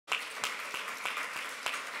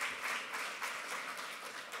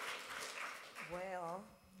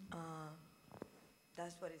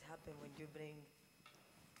what is happening when you bring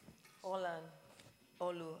Holland,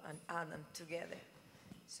 Olu, and Anand together.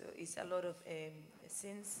 So it's a lot of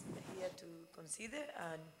scenes here to consider,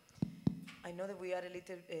 and I know that we are a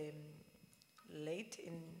little late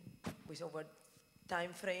with our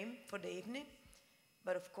time frame for the evening,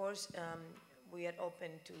 but of course we are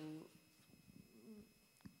open to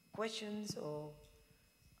questions or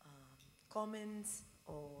comments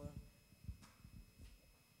or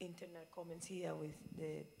internet comments here with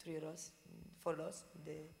the three of us, for us,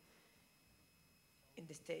 in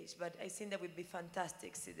the stage. But I think that would be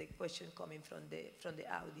fantastic to see the question coming from the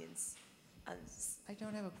audience. And I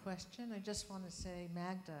don't have a question. I just want to say,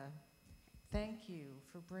 Magda, thank you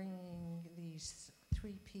for bringing these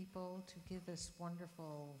three people to give this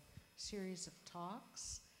wonderful series of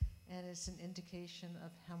talks. And it's an indication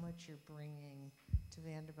of how much you're bringing to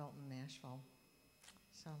Vanderbilt and Nashville.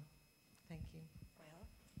 So, thank you. Well,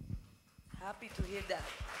 happy to hear that.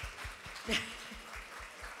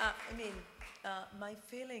 I mean, my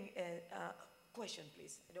feeling. Question,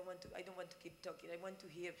 please. I don't want to keep talking. I want to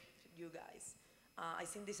hear you guys. I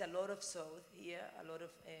think there's a lot of thought here, a lot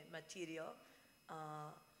of material,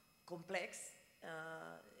 complex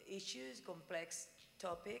issues, complex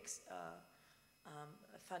topics.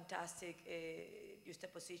 Fantastic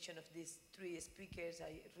juxtaposition of these three speakers.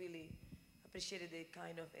 I really appreciated the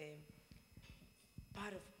kind of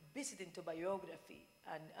part of visiting to biography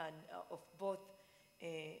and of both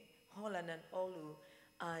Holland and Olu,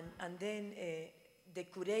 and then the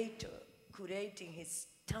curator curating his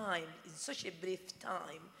time in such a brief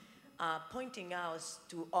time, pointing out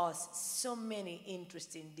to us so many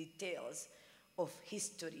interesting details of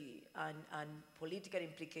history and political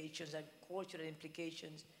implications and cultural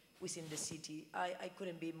implications within the city. I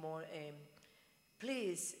couldn't be more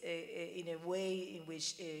pleased in a way in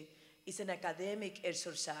which it's an academic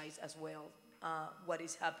exercise as well, what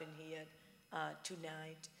is happening here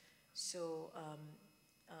tonight. So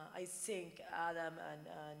I think Adam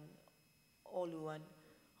and Olu and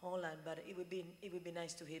Holland, but it would be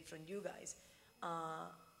nice to hear from you guys.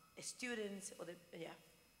 Students, or yeah.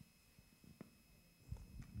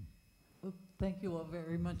 Well, thank you all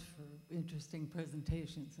very much for interesting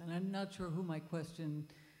presentations. And I'm not sure who my question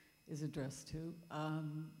is addressed to,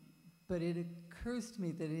 but it occurs to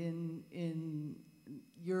me that in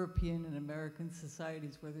European and American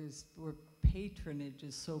societies where patronage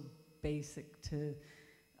is so basic to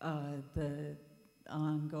the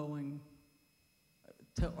ongoing,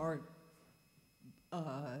 to art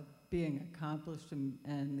being accomplished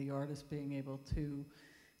and the artist being able to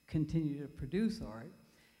continue to produce art,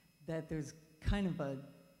 that there's kind of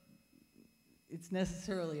it's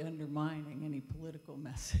necessarily undermining any political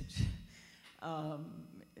message.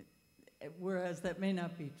 Whereas that may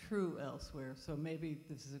not be true elsewhere. So maybe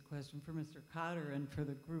this is a question for Mr. Cotter and for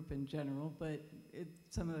the group in general, but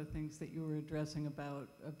some of the things that you were addressing about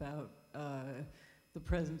the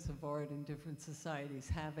presence of art in different societies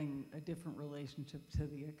having a different relationship to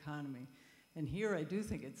the economy. And here I do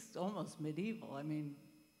think it's almost medieval. I mean,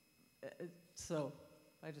 so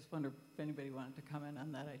I just wonder if anybody wanted to comment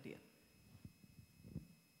on that idea.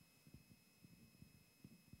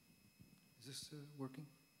 Is this working?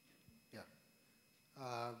 Yeah.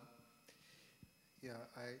 Yeah,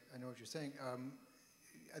 I know what you're saying.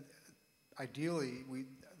 Ideally,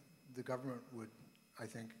 the government would, I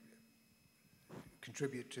think,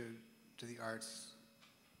 contribute to the arts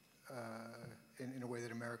in a way that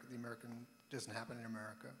the American doesn't happen in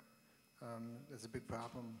America. That's a big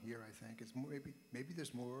problem here, I think. It's maybe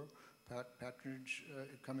there's more patronage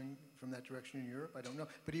coming from that direction in Europe. I don't know.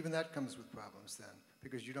 But even that comes with problems then,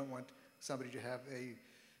 because you don't want somebody to have a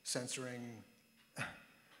censoring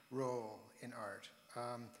role in art.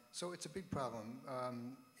 So it's a big problem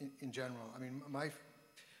in general. I mean,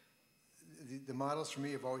 the models for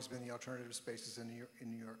me have always been the alternative spaces in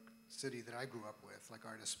New York City that I grew up with, like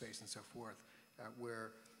Artist Space and so forth,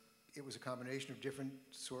 where it was a combination of different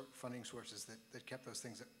funding sources that kept those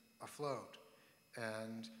things afloat.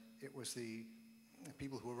 And it was the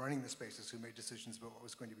people who were running the spaces who made decisions about what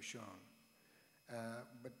was going to be shown.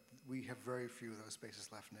 But we have very few of those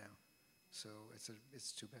spaces left now. So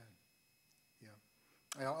it's too bad.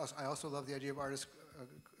 Yeah. I also love the idea of artists,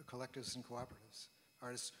 collectives and cooperatives,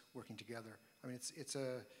 artists working together. I mean,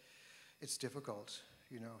 it's difficult,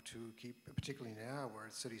 you know, to keep, particularly now where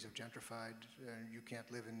cities have gentrified and you can't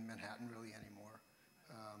live in Manhattan really anymore,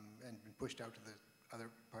 and been pushed out to the other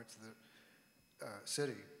parts of the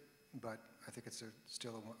city. But I think it's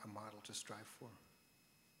still a model to strive for.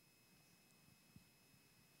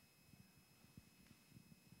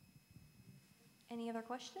 Any other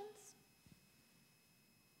questions?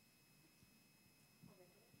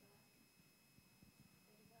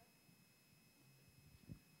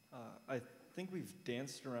 think we've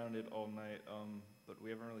danced around it all night, but we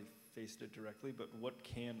haven't really faced it directly. But what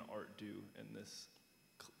can art do in this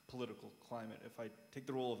political climate? If I take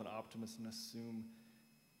the role of an optimist and assume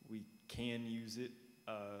we can use it,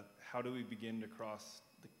 how do we begin to cross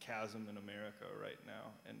the chasm in America right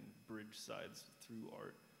now and bridge sides through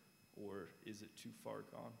art? Or is it too far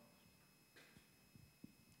gone?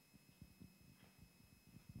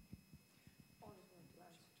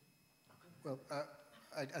 Well,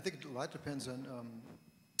 I think a lot depends on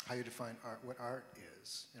how you define art, what art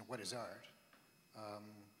is, and what is art.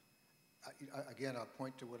 Again, I'll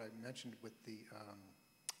point to what I mentioned with the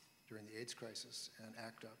during the AIDS crisis and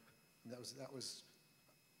ACT UP. And that was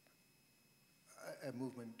a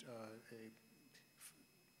movement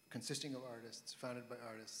consisting of artists, founded by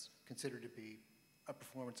artists, considered to be a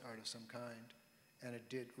performance art of some kind, and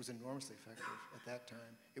it was enormously effective at that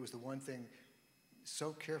time. It was the one thing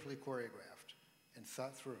so carefully choreographed and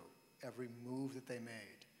thought through, every move that they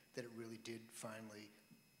made, that it really did finally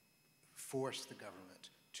force the government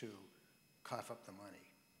to cough up the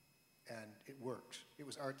money. And it worked. It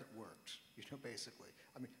was art that worked, basically.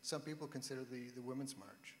 I mean, some people consider the Women's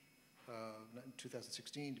March in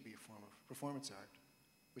 2016 to be a form of performance art,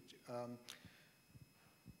 which,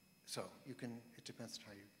 so it depends on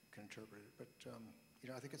how you can interpret it, but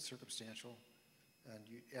I think it's circumstantial, and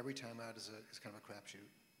every time out is kind of a crapshoot.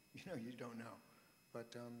 You don't know.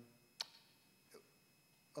 But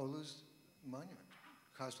Olu's monument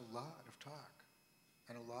caused a lot of talk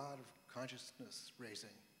and a lot of consciousness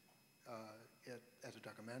raising as a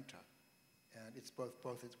documenta, and it's both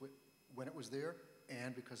when it was there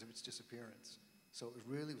and because of its disappearance. So it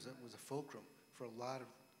really was a fulcrum for a lot of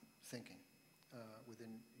thinking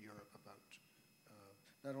within Europe about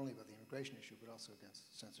not only about the immigration issue but also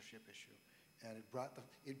against censorship issue, and it brought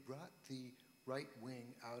the right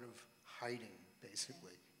wing out of hiding,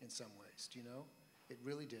 basically, in some ways. Do you know? It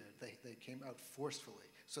really did. They came out forcefully.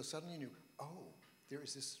 So suddenly you knew, oh, there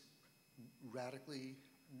is this radically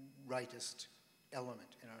rightist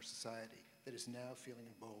element in our society that is now feeling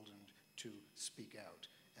emboldened to speak out,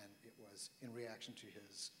 and it was in reaction to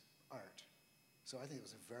his art. So I think it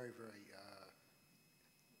was a very, very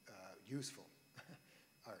useful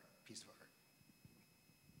piece of art.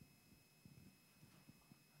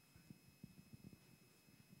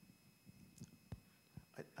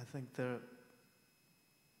 I think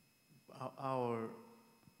our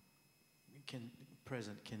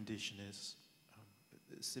present condition is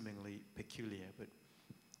seemingly peculiar, but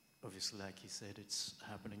obviously, like he said, it's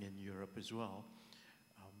happening in Europe as well.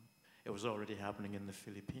 It was already happening in the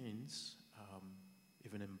Philippines,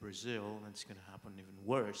 even in Brazil, and it's going to happen even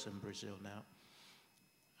worse in Brazil now.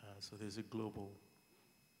 So there's a global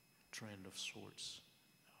trend of sorts.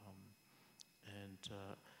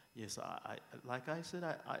 Yes, like I said,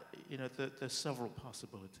 there's several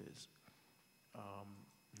possibilities.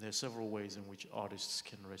 There are several ways in which artists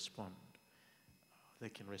can respond. They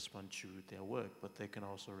can respond to their work, but they can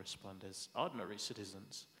also respond as ordinary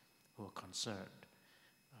citizens who are concerned.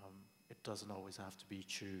 It doesn't always have to be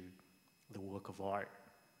to the work of art.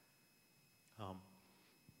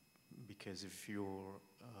 Because if you're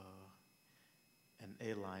an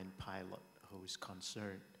airline pilot who is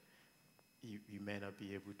concerned, you may not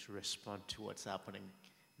be able to respond to what's happening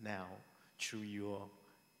now through your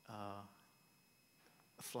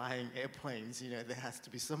flying airplanes. There has to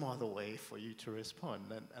be some other way for you to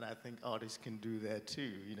respond, and I think artists can do that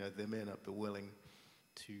too. They may not be willing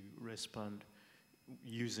to respond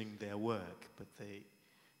using their work, but they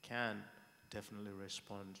can definitely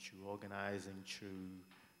respond to organizing, to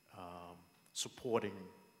supporting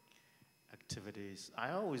activities.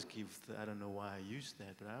 I always give I don't know why I use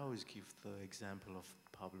that, but I always give the example of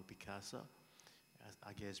Pablo Picasso.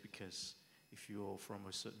 I guess because if you're from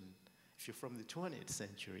the 20th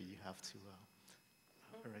century, you have to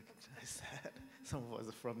recognize that. Some of us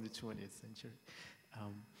are from the 20th century.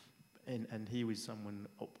 And he was someone,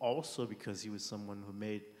 also because he was someone who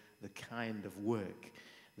made the kind of work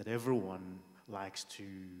that everyone likes to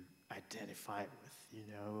identify with,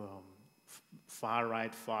 far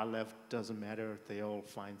right, far left, doesn't matter. They all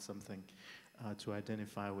find something to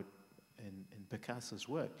identify with in Picasso's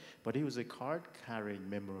work. But he was a card-carrying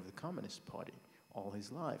member of the Communist Party all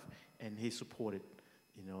his life, and he supported,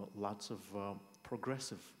 lots of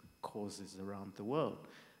progressive causes around the world.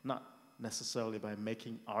 Not necessarily by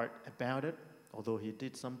making art about it, although he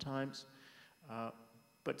did sometimes,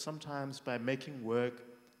 but sometimes by making work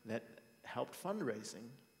that helped fundraising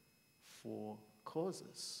for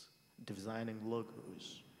causes, designing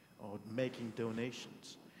logos, or making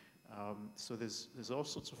donations. So there's all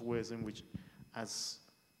sorts of ways in which, as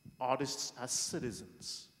artists, as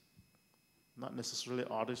citizens, not necessarily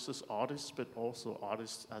artists as artists, but also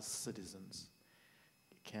artists as citizens,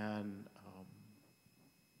 can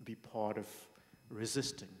be part of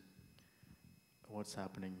resisting what's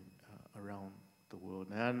happening around the world.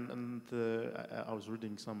 And I was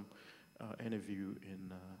reading some interview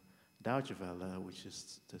in Deutsche Welle, which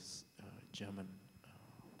is this German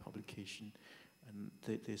publication, and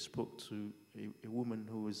they spoke to a woman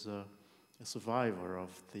who was a survivor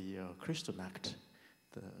of the Kristallnacht,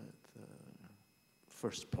 the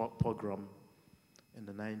first pogrom in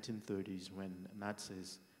the 1930s when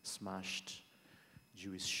Nazis smashed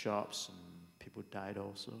Jewish shops and people died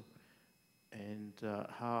also. And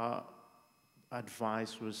her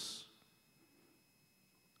advice was,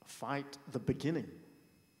 fight the beginning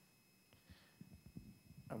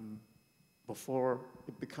before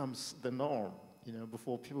it becomes the norm,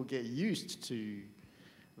 before people get used to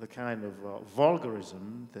the kind of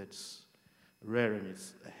vulgarism that's rearing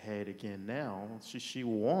its head again now. She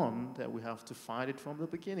warned that we have to fight it from the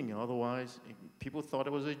beginning, otherwise people thought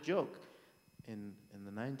it was a joke in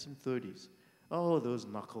the 1930s. Oh, those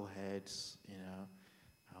knuckleheads,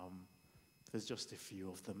 there's just a few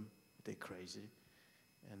of them, they're crazy.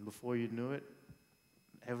 And before you knew it,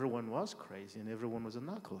 everyone was crazy and everyone was a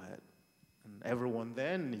knucklehead. And everyone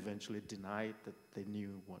then eventually denied that they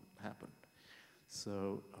knew what happened.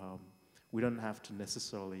 So we don't have to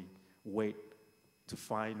necessarily wait to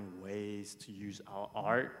find ways to use our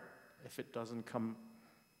art. If it doesn't come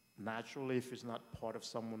naturally, if it's not part of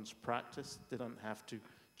someone's practice, they don't have to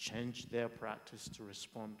change their practice to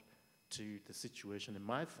respond to the situation in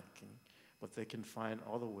my thinking, but they can find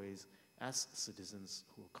other ways as citizens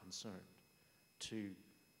who are concerned to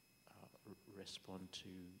respond to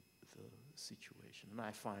the situation. And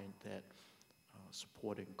I find that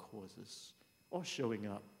supporting causes or showing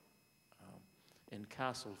up in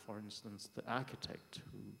Kassel, for instance, the architect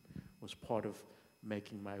who was part of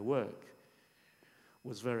making my work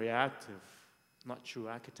was very active, not through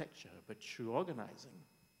architecture, but through organizing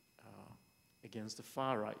against the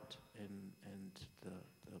far right and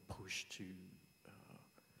the push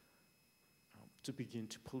to begin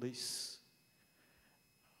to police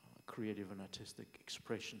creative and artistic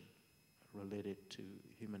expression related to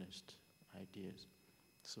humanist ideas.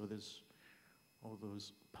 So there's all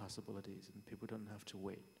those possibilities, and people don't have to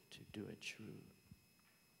wait to do it through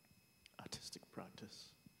artistic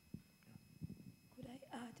practice. Could I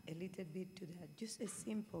add a little bit to that? Just a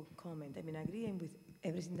simple comment. I mean, agreeing with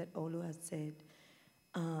everything that Olu has said,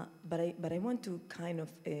 but I want to kind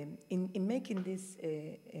of, in making this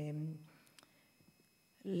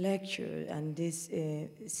lecture and this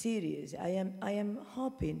series, I am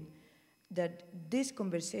hoping that this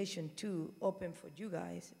conversation too open for you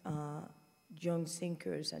guys, young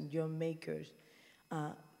thinkers and young makers,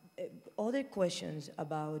 other questions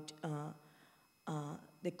about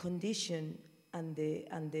the condition and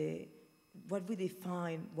the what we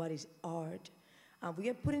define what is art. We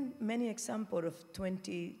are putting many examples of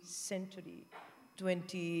 20th century,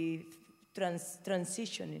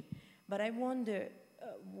 transitioning, but I wonder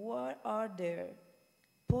what are their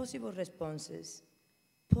possible responses,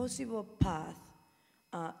 possible path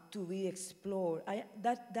to be explored.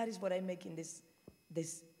 That is what I make in this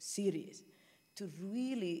series, to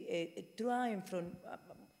really try from,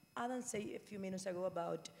 Adam said a few minutes ago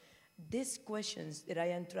about these questions that I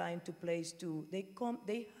am trying to place to,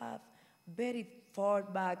 they have very far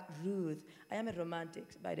back roots. I am a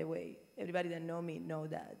romantic, by the way. Everybody that know me know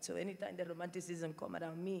that. So anytime the romanticism come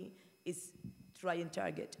around me, it's try and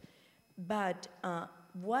target. But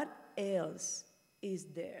what else is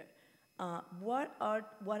there? What are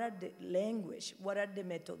the language? What are the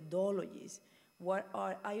methodologies?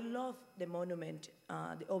 I love the monument,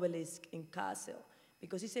 the obelisk in Kassel,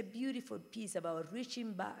 because it's a beautiful piece about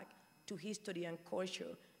reaching back to history and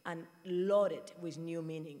culture and loaded with new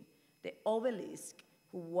meaning. The obelisk,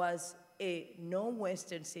 who was a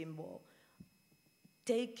non-Western symbol,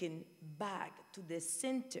 taken back to the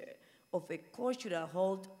center of a cultural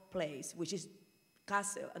hold place, which is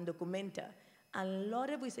Kassel and Documenta, and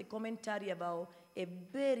loaded with a commentary about a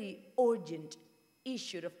very urgent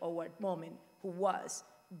issue of our moment, who was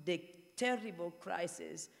the terrible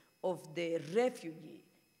crisis of the refugee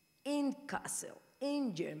in Kassel,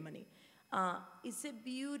 in Germany. It's a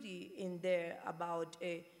beauty in there about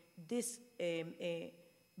this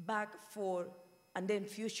back for and then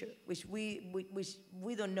future, which we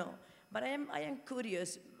don't know. But I am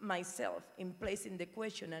curious myself in placing the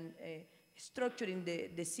question and structuring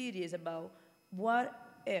the series about what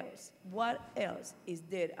else is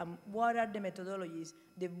there, and what are the methodologies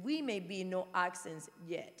that we may be no accents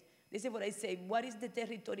yet. This is what I say, what is the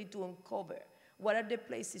territory to uncover? What are the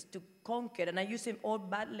places to conquer? And I use an old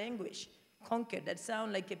bad language, conquer, that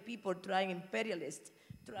sound like a people trying imperialist,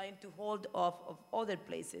 trying to hold off of other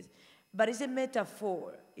places. But it's a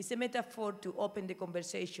metaphor. It's a metaphor to open the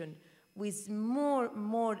conversation with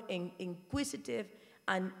more inquisitive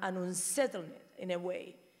and unsettled in a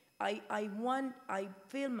way. I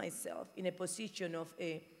feel myself in a position of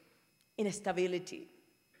instability.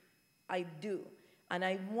 I do. And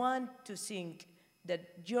I want to think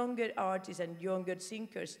that younger artists and younger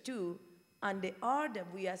thinkers too, and the art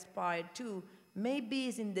that we aspire to, maybe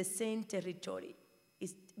is in the same territory.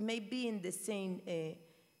 It's maybe in the same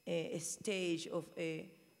stage of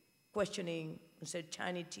questioning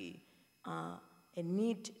uncertainty, a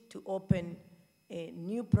need to open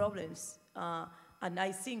new problems. And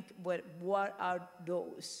I think, what are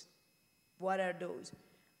those? What are those?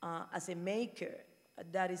 As a maker,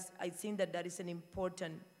 I think that is an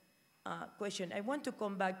important question. I want to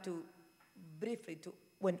come back to, briefly, to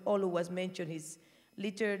when Olu was mentioned, his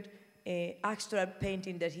littered abstract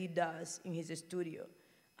painting that he does in his studio.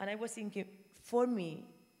 And I was thinking, for me,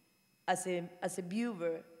 as a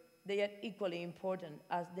viewer, they are equally important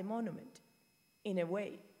as the monument, in a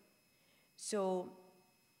way. So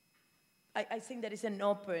I think that is an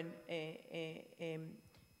open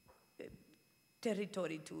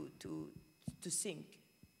territory to think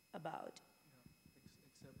about.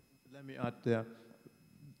 Except, let me add there,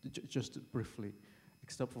 just briefly,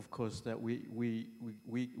 except of course that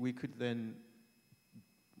we could then,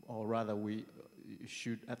 or rather we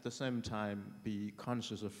should at the same time be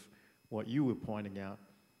conscious of what you were pointing out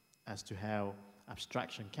as to how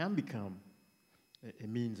abstraction can become a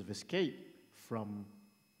means of escape from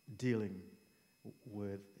dealing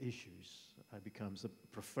with issues. It becomes a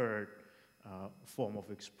preferred form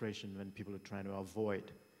of expression when people are trying to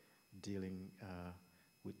avoid dealing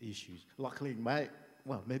with issues. Luckily,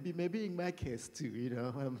 maybe in my case too, you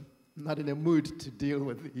know, I'm not in a mood to deal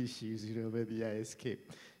with the issues, you know, maybe I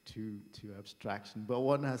escape to abstraction. But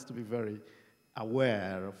one has to be very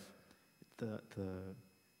aware of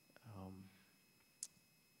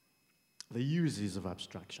the uses of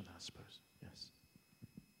abstraction, I suppose. Yes.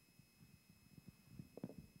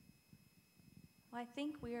 Well, I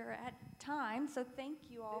think we are at time, so thank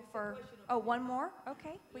you all for. Oh, one more?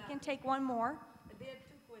 Okay, we can take one more. There are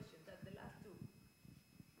two questions, that's the last two.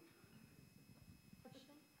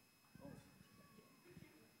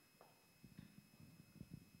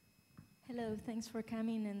 Hello, thanks for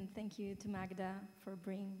coming, and thank you to Magda for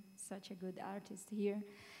bringing such a good artist here.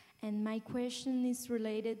 And my question is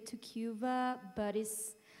related to Cuba, but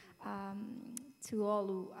it's to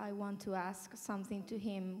Olu. I want to ask something to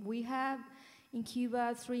him. We have in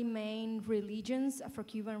Cuba three main religions,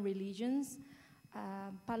 Afro-Cuban religions,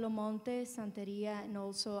 Palomonte, Santeria, and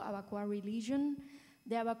also Abaqua religion.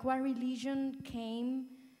 The Abaqua religion came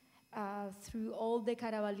through all the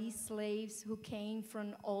Carabalí slaves who came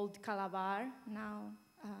from old Calabar, now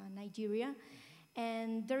Nigeria.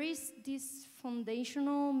 And there is this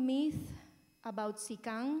foundational myth about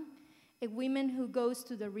Sican, a woman who goes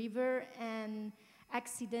to the river and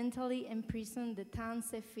accidentally imprisoned the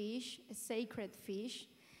tanse fish, a sacred fish,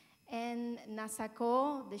 and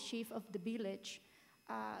Nasako, the chief of the village,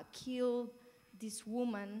 killed this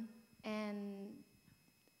woman, and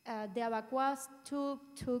the Abaquas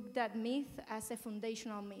took that myth as a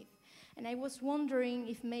foundational myth. And I was wondering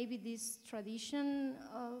if maybe this tradition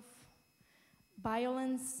of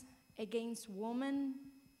violence against women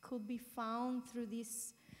could be found through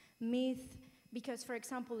this myth, because, for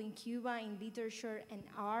example, in Cuba, in literature and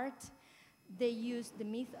art, they use the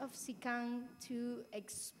myth of Sican to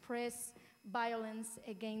express violence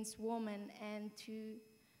against women and to,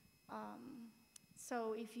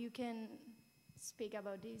 so if you can speak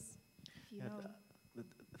about this, if you know.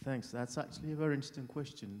 Thanks, that's actually a very interesting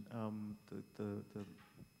question. The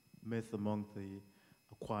myth among the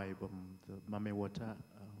Akwa Ibom, the Mamewata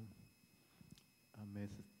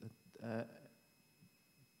myth.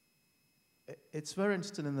 It's very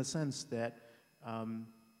interesting in the sense that you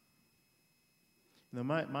know,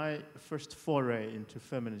 my first foray into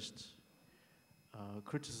feminist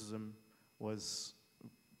criticism was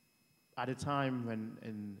at a time when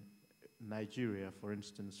in Nigeria, for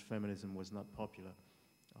instance, feminism was not popular.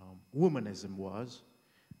 Womanism was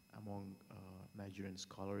among Nigerian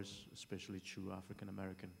scholars, especially true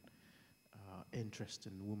African-American interest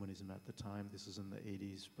in womanism at the time. This was in the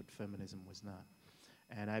 80s, but feminism was not.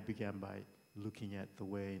 And I began by looking at the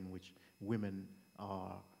way in which women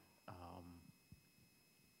are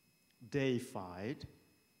deified,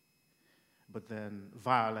 but then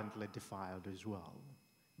violently defiled as well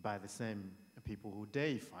by the same people who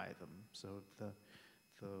deify them. So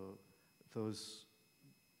the those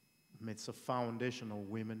myths of foundational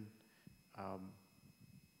women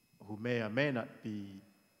who may or may not be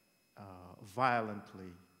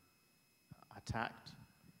violently attacked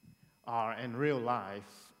are in real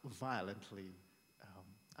life violently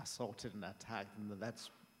assaulted and attacked, and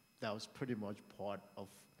that was pretty much part of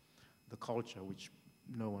the culture which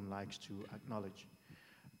no one likes to acknowledge.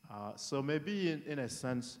 So maybe in a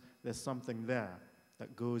sense there's something there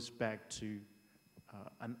that goes back to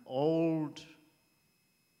an old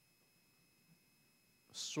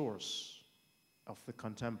source of the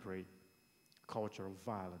contemporary culture of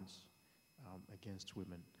violence against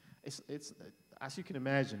women. It's as you can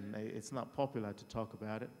imagine, it's not popular to talk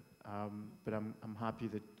about it, but I'm happy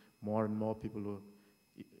that more and more people,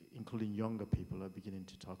 including younger people, are beginning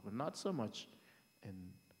to talk about it. Not so much in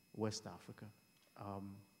West Africa,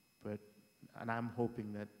 and I'm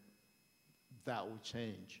hoping that will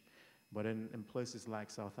change. But in places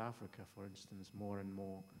like South Africa, for instance, more and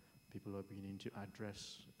more people are beginning to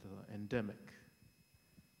address the endemic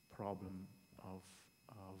problem of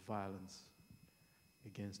violence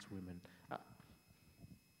against women.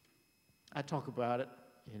 I talk about it,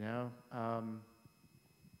 you know,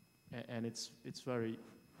 and it's very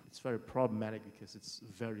problematic because it's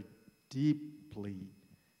very deeply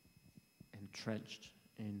entrenched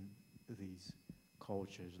in these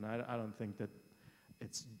cultures, and I don't think that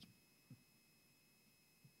it's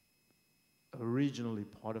originally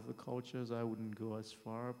part of the cultures. I wouldn't go as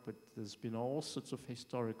far, but there's been all sorts of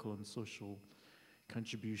historical and social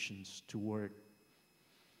contributions toward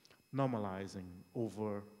normalizing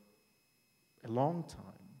over a long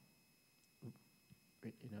time,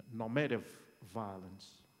 you know, normative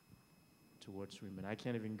violence towards women. I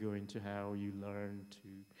can't even go into how you learn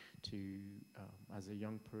to as a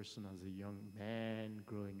young person, as a young man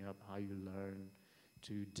growing up, how you learn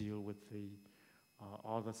to deal with the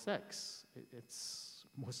other sex. It's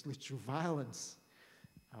mostly through violence.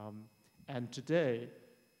 And today,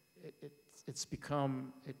 it's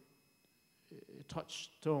become a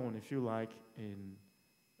touchstone, if you like, in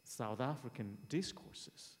South African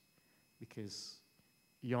discourses, because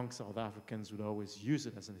young South Africans would always use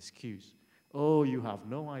it as an excuse. Oh, you have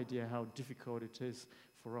no idea how difficult it is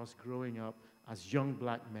for us growing up as young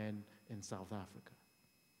black men in South Africa.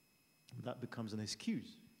 That becomes an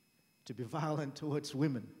excuse to be violent towards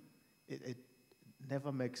women. It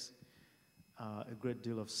never makes a great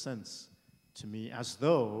deal of sense to me, as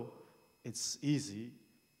though it's easy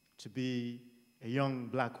to be a young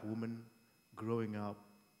black woman growing up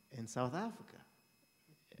in South Africa.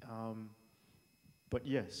 But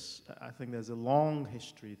yes, I think there's a long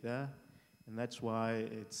history there, and that's why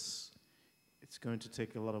it's going to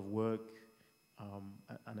take a lot of work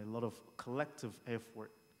and a lot of collective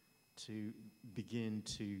effort to begin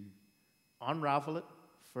to unravel it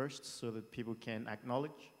first so that people can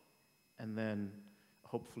acknowledge and then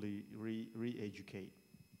hopefully re-educate.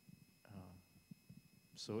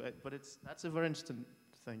 But that's a very interesting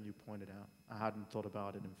thing you pointed out. I hadn't thought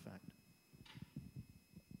about it, in fact.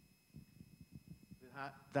 Did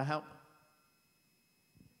that help?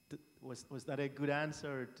 Was that a good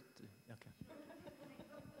answer?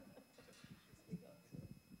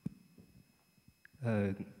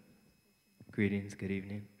 Okay. Greetings, good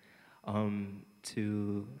evening.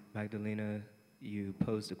 To Magdalena, you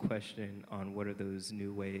posed a question on what are those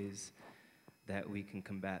new ways that we can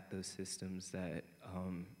combat those systems that,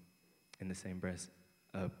 in the same breath,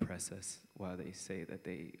 oppress us while they say that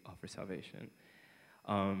they offer salvation.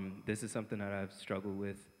 This is something that I've struggled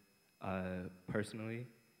with personally,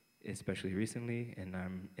 especially recently, and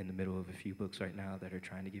I'm in the middle of a few books right now that are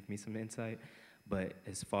trying to give me some insight. But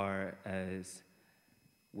as far as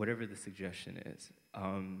whatever the suggestion is,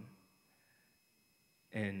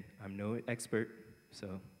 and I'm no expert,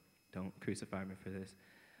 so don't crucify me for this,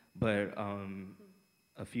 but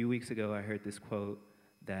a few weeks ago I heard this quote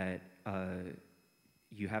that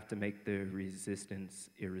you have to make the resistance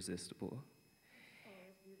irresistible.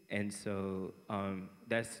 And so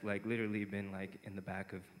that's like literally been like in the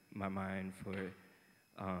back of my mind for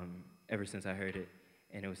ever since I heard it,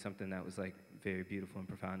 and it was something that was like very beautiful and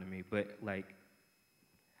profound to me. But like,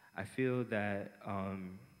 I feel that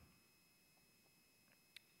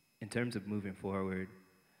in terms of moving forward,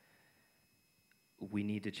 we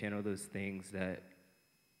need to channel those things that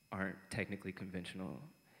aren't technically conventional.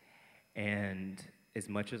 And as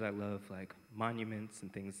much as I love like monuments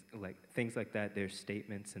and things like that, they're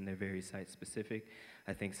statements and they're very site specific.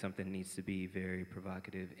 I think something needs to be very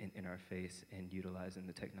provocative and in our face and utilizing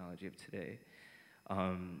the technology of today.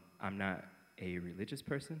 I'm not a religious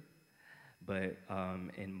person, but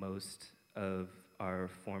in most of our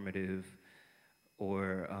formative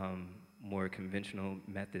or more conventional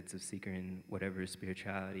methods of seeking whatever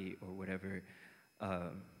spirituality or whatever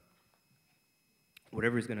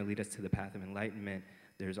whatever is going to lead us to the path of enlightenment,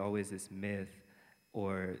 there's always this myth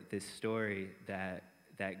or this story that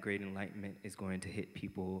that great enlightenment is going to hit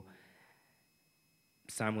people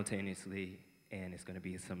simultaneously, and it's going to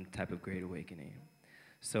be some type of great awakening.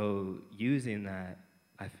 So using that,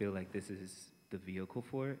 I feel like this is the vehicle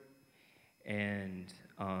for it. And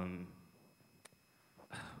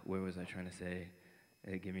where was I trying to say?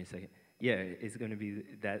 Give me a second. Yeah, it's going to be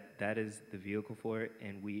that is the vehicle for it,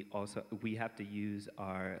 and we have to use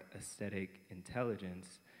our aesthetic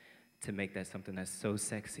intelligence to make that something that's so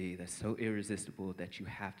sexy, that's so irresistible that you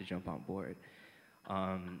have to jump on board.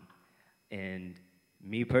 And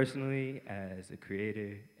me personally, as a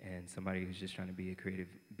creator and somebody who's just trying to be a creative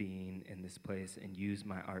being in this place and use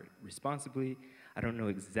my art responsibly, I don't know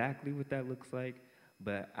exactly what that looks like,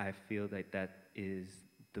 but I feel like that is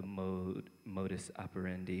the modus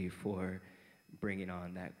operandi for bringing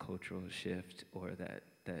on that cultural shift or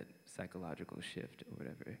that psychological shift or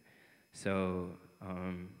whatever. So,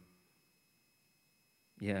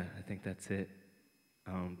 yeah, I think that's it.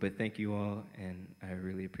 But thank you all, and I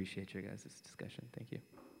really appreciate your guys' discussion. Thank you.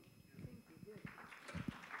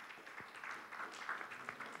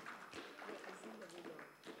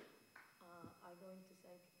 I'm going to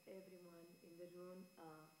thank everyone in the room.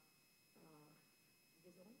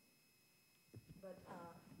 This one? But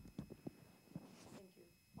thank you.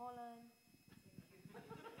 Holland. Thank you.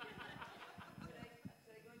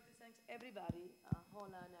 So I'm going to thank everybody,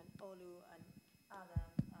 Holland and Olu and Adam.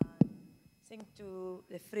 Thank to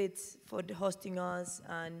the Frist for hosting us,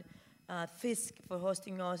 and Fisk for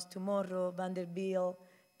hosting us tomorrow, Vanderbilt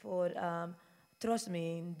for trust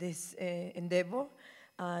me in this endeavor.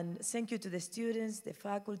 And thank you to the students, the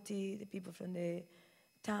faculty, the people from the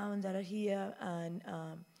town that are here. And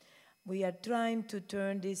we are trying to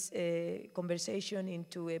turn this conversation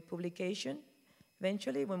into a publication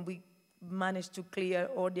eventually when we manage to clear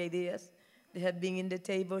all the ideas that have been in the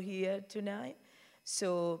table here tonight.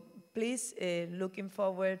 So please, looking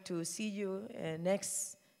forward to see you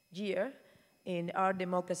next year in Art,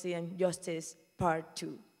 Democracy, and Justice Part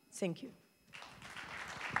 2. Thank you.